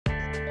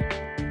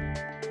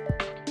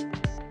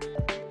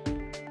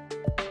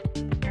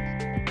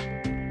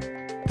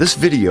This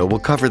video will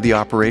cover the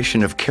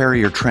operation of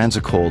Carrier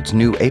Transicold's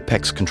new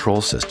APX control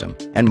system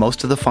and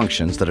most of the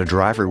functions that a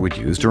driver would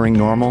use during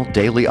normal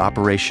daily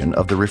operation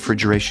of the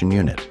refrigeration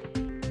unit.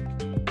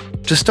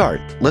 To start,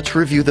 let's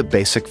review the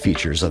basic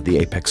features of the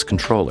APX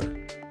controller.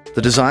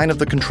 The design of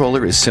the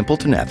controller is simple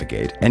to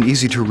navigate and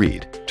easy to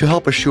read to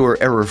help assure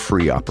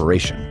error-free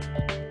operation.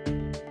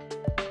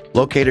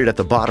 Located at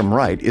the bottom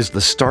right is the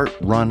Start,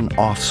 Run,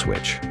 Off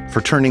switch for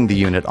turning the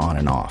unit on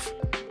and off.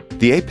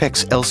 The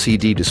APX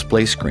LCD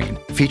display screen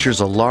features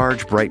a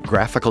large, bright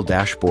graphical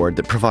dashboard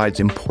that provides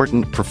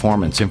important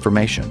performance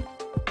information.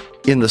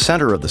 In the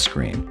center of the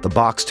screen, the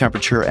box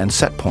temperature and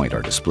set point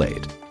are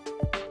displayed.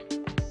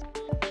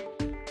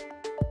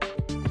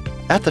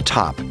 At the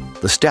top,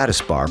 the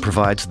status bar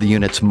provides the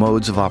unit's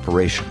modes of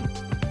operation.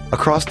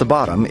 Across the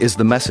bottom is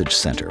the message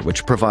center,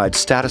 which provides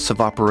status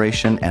of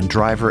operation and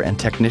driver and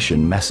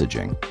technician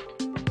messaging.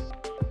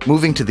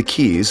 Moving to the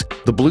keys,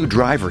 the blue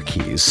driver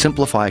keys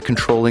simplify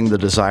controlling the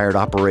desired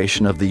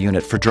operation of the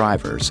unit for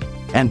drivers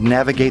and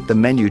navigate the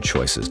menu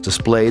choices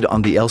displayed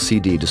on the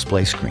LCD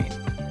display screen.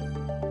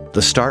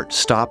 The Start,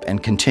 Stop,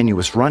 and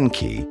Continuous Run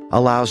key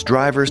allows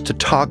drivers to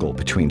toggle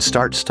between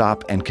start,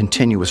 stop, and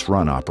continuous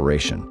run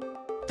operation.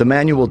 The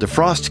manual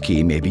defrost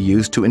key may be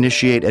used to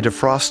initiate a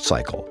defrost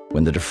cycle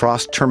when the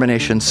defrost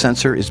termination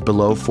sensor is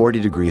below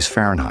 40 degrees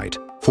Fahrenheit,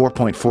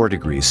 4.4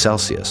 degrees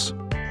Celsius.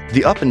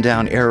 The up and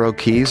down arrow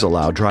keys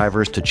allow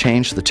drivers to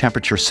change the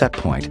temperature set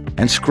point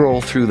and scroll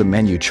through the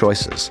menu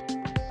choices.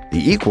 The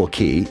equal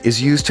key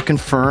is used to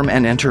confirm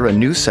and enter a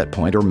new set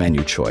point or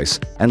menu choice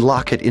and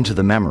lock it into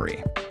the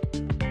memory.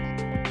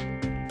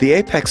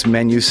 The APX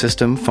menu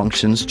system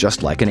functions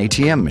just like an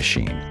ATM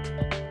machine.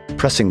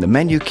 Pressing the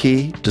menu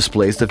key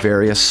displays the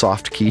various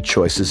soft key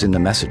choices in the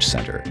message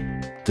center.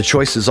 The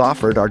choices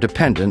offered are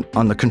dependent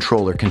on the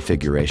controller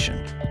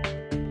configuration.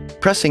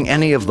 Pressing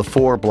any of the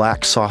 4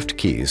 black soft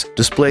keys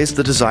displays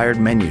the desired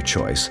menu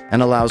choice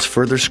and allows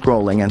further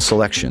scrolling and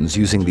selections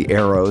using the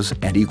arrows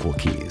and equal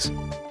keys.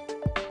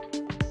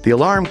 The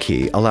alarm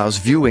key allows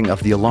viewing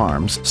of the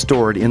alarms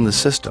stored in the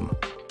system,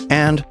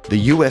 and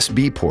the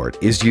USB port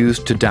is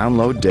used to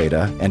download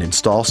data and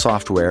install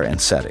software and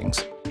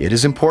settings. It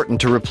is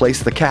important to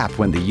replace the cap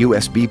when the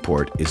USB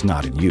port is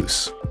not in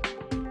use.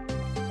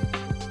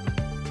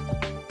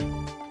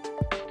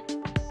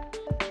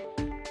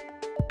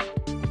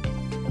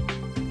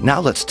 Now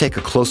let's take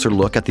a closer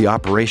look at the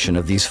operation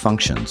of these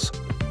functions.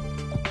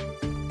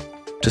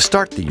 To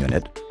start the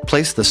unit,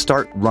 place the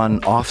Start,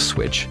 Run, Off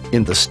switch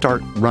in the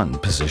Start, Run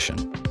position.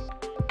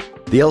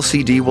 The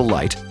LCD will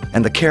light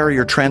and the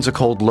Carrier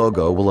Transicold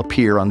logo will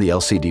appear on the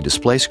LCD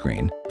display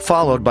screen,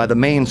 followed by the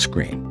main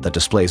screen that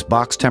displays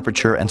box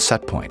temperature and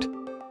set point.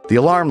 The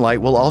alarm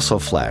light will also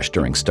flash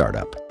during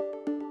startup.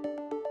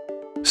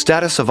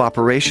 Status of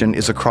operation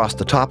is across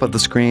the top of the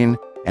screen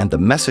and the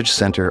message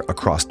center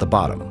across the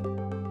bottom.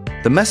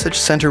 The message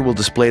center will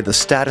display the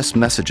status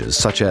messages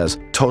such as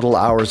total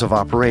hours of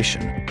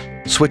operation,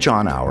 switch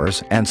on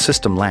hours, and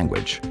system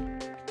language.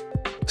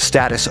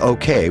 Status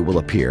OK will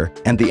appear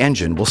and the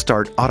engine will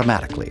start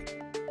automatically.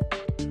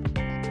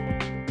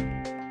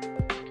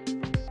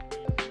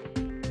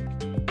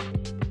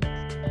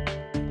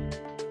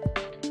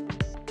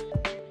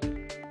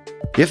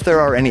 If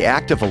there are any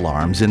active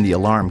alarms in the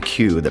alarm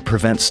queue that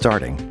prevent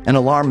starting, an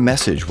alarm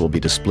message will be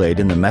displayed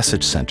in the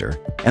message center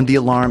and the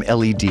alarm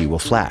LED will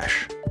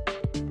flash.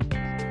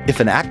 If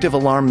an active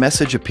alarm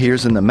message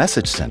appears in the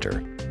message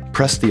center,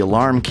 press the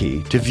alarm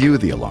key to view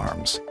the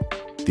alarms.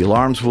 The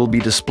alarms will be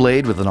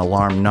displayed with an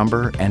alarm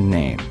number and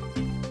name.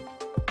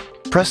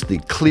 Press the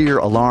Clear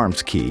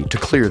Alarms key to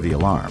clear the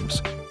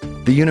alarms.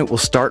 The unit will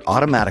start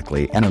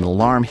automatically and an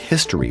alarm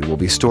history will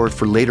be stored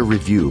for later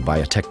review by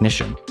a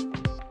technician.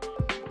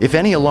 If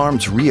any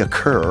alarms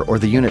reoccur or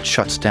the unit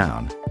shuts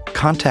down,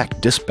 contact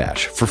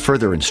dispatch for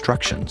further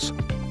instructions.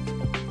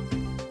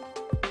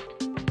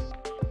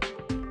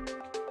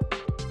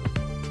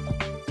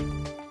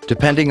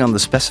 Depending on the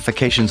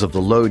specifications of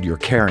the load you're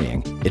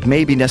carrying, it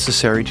may be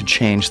necessary to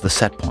change the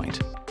set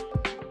point.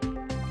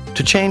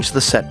 To change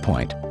the set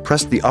point,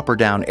 press the up or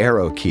down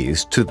arrow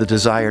keys to the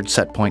desired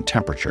set point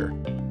temperature.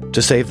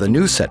 To save the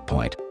new set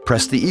point,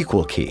 press the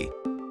equal key.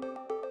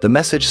 The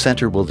message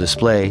center will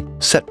display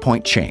Set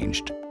Point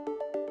Changed.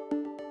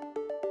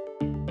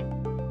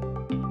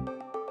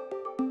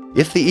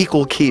 If the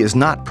equal key is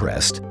not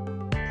pressed,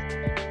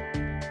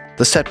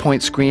 the set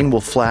point screen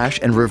will flash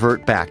and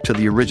revert back to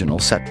the original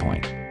set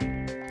point.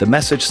 The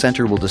message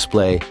center will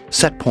display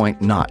Set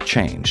Point Not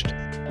Changed.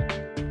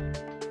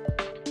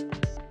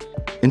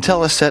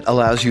 Intelliset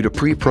allows you to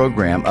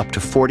pre-program up to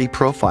 40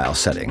 profile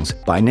settings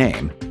by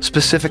name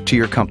specific to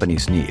your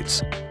company's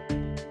needs.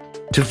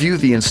 To view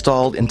the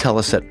installed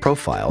Intelliset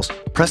profiles,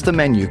 press the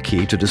menu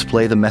key to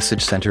display the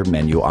message center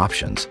menu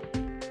options.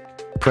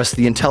 Press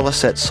the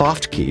Intelliset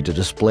soft key to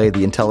display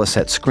the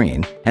Intelliset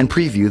screen and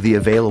preview the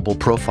available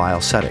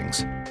profile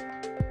settings.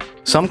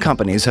 Some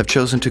companies have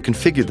chosen to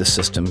configure the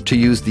system to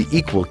use the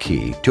equal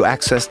key to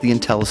access the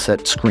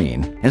Intelliset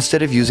screen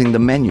instead of using the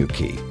menu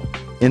key.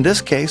 In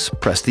this case,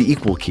 press the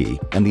equal key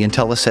and the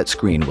Intelliset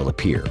screen will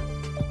appear.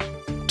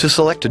 To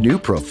select a new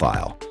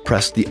profile,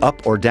 press the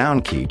up or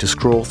down key to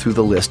scroll through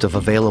the list of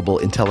available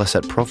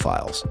Intelliset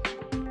profiles.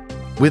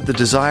 With the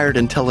desired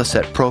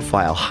Intelliset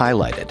profile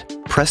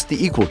highlighted, press the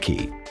equal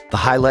key. The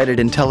highlighted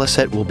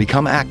Intelliset will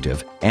become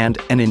active and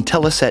an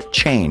Intelliset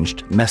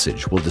changed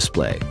message will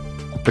display.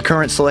 The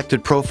current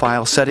selected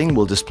profile setting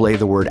will display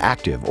the word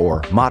active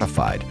or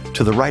modified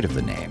to the right of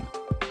the name.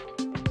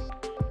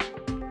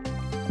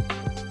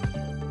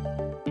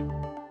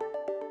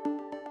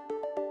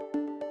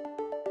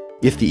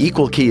 If the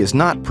equal key is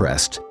not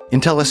pressed,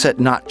 Intelliset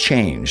not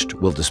changed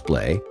will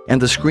display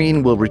and the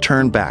screen will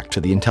return back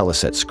to the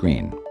Intelliset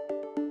screen.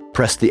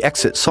 Press the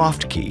exit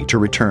soft key to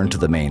return to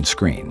the main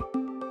screen.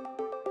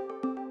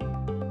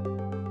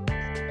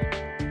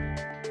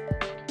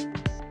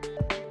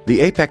 The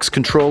APX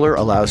controller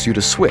allows you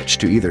to switch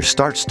to either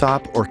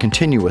start-stop or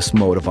continuous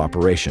mode of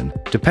operation,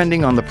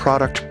 depending on the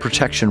product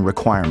protection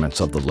requirements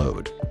of the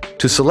load.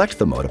 To select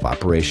the mode of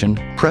operation,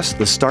 press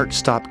the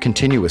Start-Stop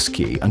Continuous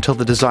key until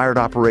the desired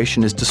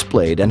operation is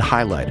displayed and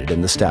highlighted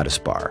in the status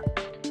bar.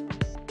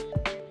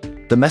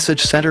 The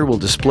message center will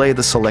display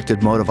the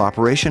selected mode of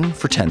operation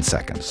for 10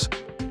 seconds.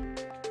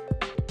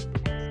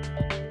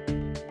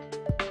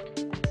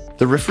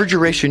 The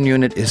refrigeration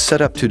unit is set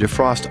up to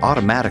defrost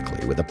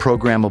automatically with a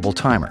programmable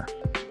timer.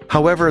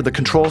 However, the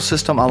control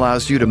system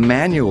allows you to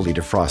manually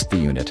defrost the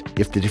unit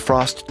if the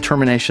defrost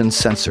termination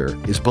sensor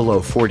is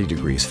below 40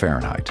 degrees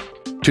Fahrenheit.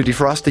 To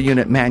defrost the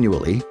unit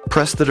manually,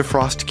 press the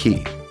defrost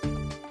key.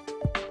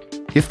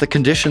 If the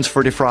conditions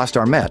for defrost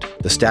are met,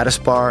 the status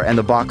bar and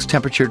the box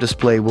temperature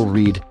display will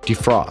read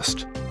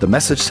defrost. The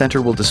message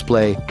center will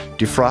display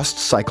defrost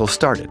cycle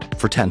started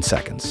for 10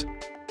 seconds.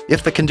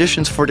 If the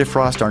conditions for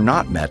defrost are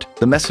not met,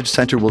 the message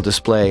center will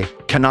display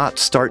cannot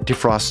start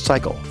defrost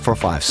cycle for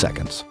 5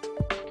 seconds.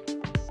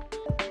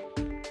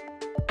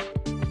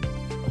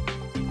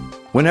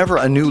 Whenever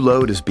a new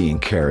load is being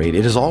carried,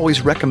 it is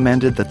always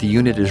recommended that the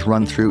unit is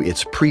run through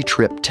its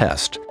pre-trip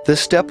test.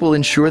 This step will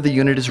ensure the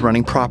unit is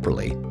running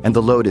properly and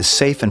the load is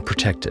safe and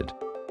protected.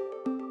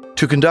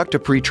 To conduct a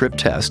pre-trip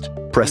test,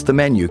 press the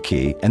menu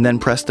key and then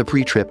press the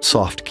pre-trip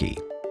soft key.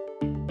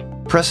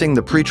 Pressing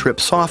the pre-trip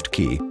soft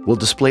key will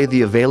display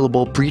the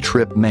available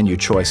pre-trip menu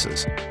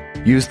choices.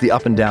 Use the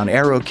up and down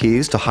arrow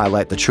keys to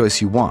highlight the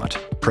choice you want.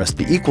 Press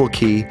the equal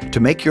key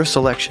to make your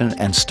selection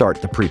and start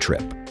the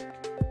pre-trip.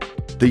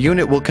 The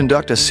unit will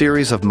conduct a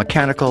series of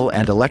mechanical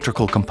and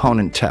electrical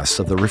component tests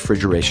of the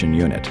refrigeration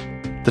unit.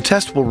 The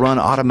test will run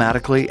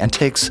automatically and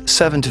takes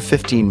 7 to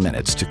 15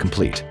 minutes to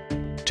complete.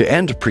 To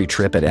end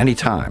pre-trip at any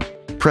time,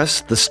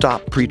 press the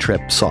Stop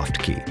Pre-Trip soft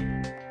key.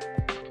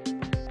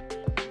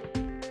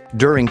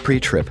 During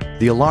pre-trip,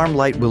 the alarm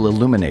light will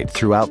illuminate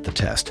throughout the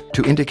test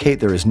to indicate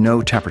there is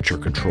no temperature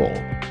control.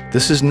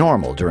 This is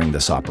normal during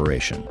this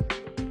operation.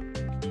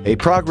 A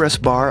progress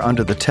bar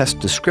under the test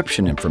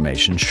description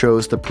information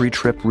shows the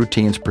pre-trip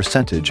routine's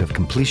percentage of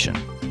completion.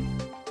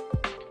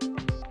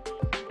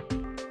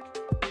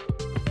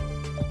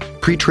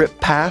 Pre-trip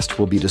passed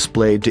will be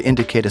displayed to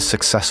indicate a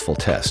successful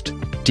test.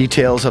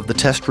 Details of the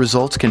test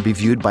results can be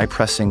viewed by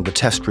pressing the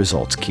Test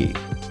Results key.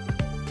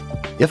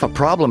 If a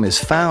problem is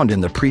found in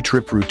the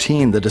pre-trip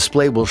routine, the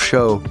display will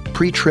show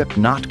pre-trip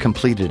not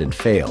completed and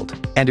failed,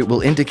 and it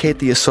will indicate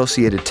the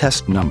associated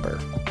test number.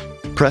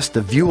 Press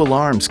the View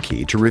Alarms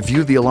key to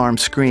review the alarm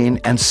screen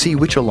and see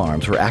which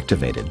alarms were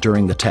activated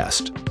during the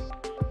test.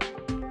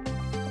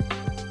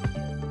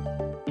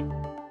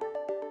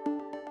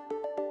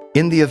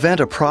 In the event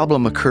a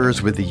problem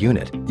occurs with the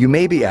unit, you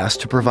may be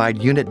asked to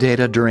provide unit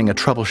data during a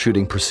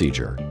troubleshooting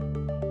procedure.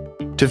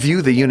 To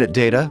view the unit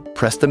data,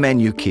 press the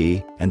menu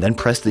key and then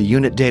press the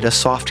Unit Data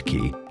soft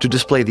key to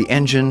display the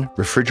engine,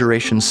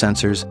 refrigeration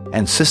sensors,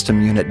 and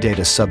system unit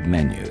data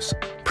submenus.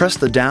 Press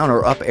the down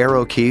or up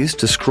arrow keys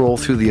to scroll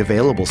through the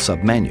available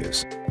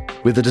submenus.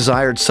 With the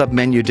desired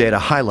submenu data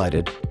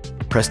highlighted,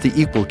 press the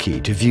equal key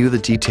to view the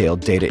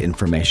detailed data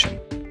information.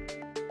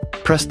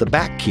 Press the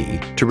back key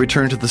to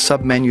return to the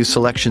submenu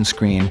selection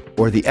screen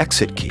or the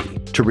exit key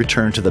to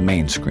return to the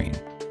main screen.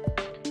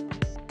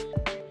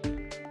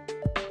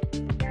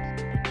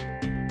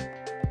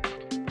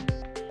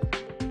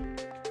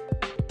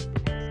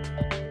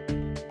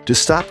 To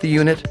stop the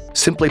unit,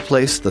 simply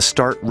place the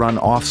Start Run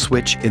Off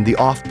switch in the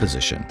off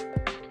position.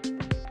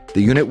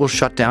 The unit will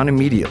shut down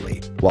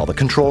immediately while the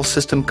control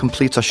system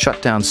completes a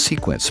shutdown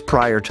sequence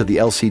prior to the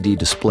LCD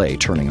display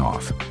turning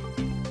off.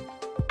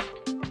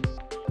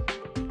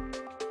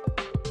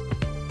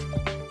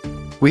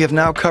 We have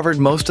now covered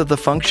most of the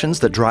functions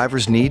that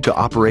drivers need to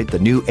operate the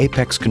new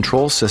APX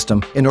control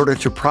system in order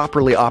to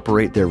properly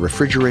operate their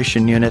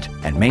refrigeration unit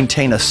and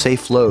maintain a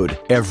safe load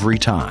every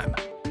time.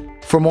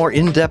 For more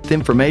in-depth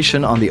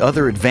information on the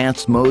other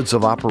advanced modes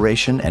of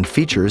operation and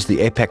features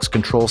the APX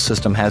control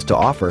system has to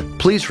offer,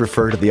 please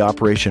refer to the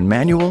operation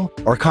manual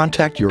or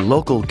contact your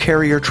local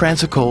Carrier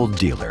Transicold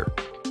dealer.